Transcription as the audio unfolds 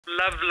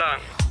Love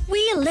lang.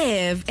 We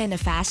live in a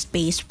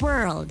fast-paced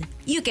world.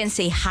 You can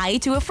say hi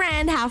to a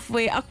friend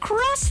halfway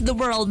across the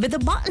world with a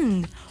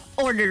button.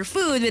 Order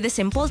food with a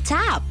simple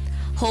tap.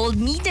 Hold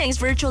meetings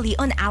virtually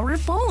on our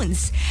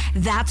phones.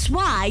 That's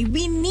why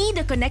we need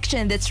a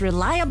connection that's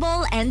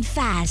reliable and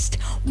fast.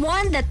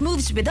 One that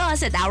moves with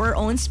us at our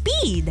own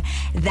speed.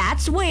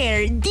 That's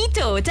where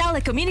Dito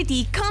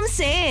Telecommunity comes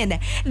in.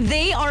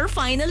 They are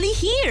finally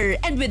here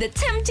and with a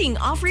tempting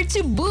offer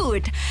to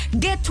boot.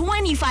 Get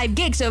 25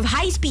 gigs of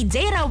high-speed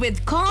data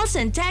with calls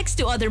and texts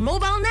to other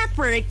mobile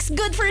networks.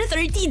 Good for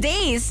 30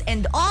 days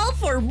and all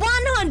for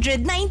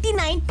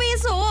 199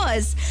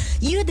 pesos.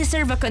 You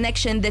deserve a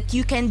connection that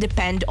you can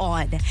depend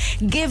on.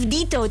 Give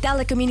Dito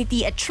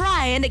Telecommunity a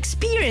try and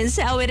experience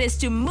how it is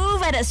to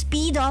move at a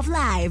speed of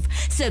life.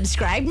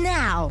 Subscribe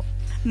now.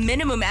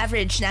 Minimum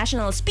average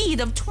national speed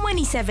of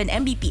 27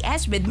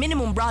 Mbps with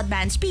minimum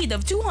broadband speed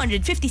of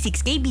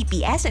 256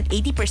 kbps at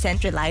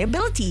 80%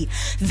 reliability.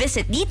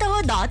 Visit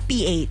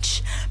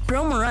dito.ph.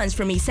 Promo runs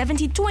from May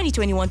 17,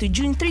 2021 to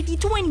June 30,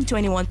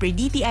 2021 per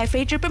DTI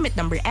Freighter Permit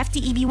number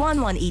FTEB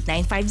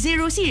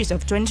 118950 series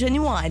of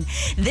 2021.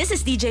 This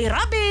is DJ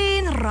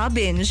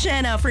Robin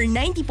Sienna for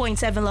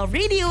 90.7 Love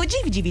Radio.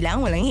 GVGV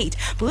lang, walang hate.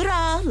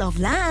 Pura love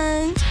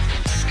lang.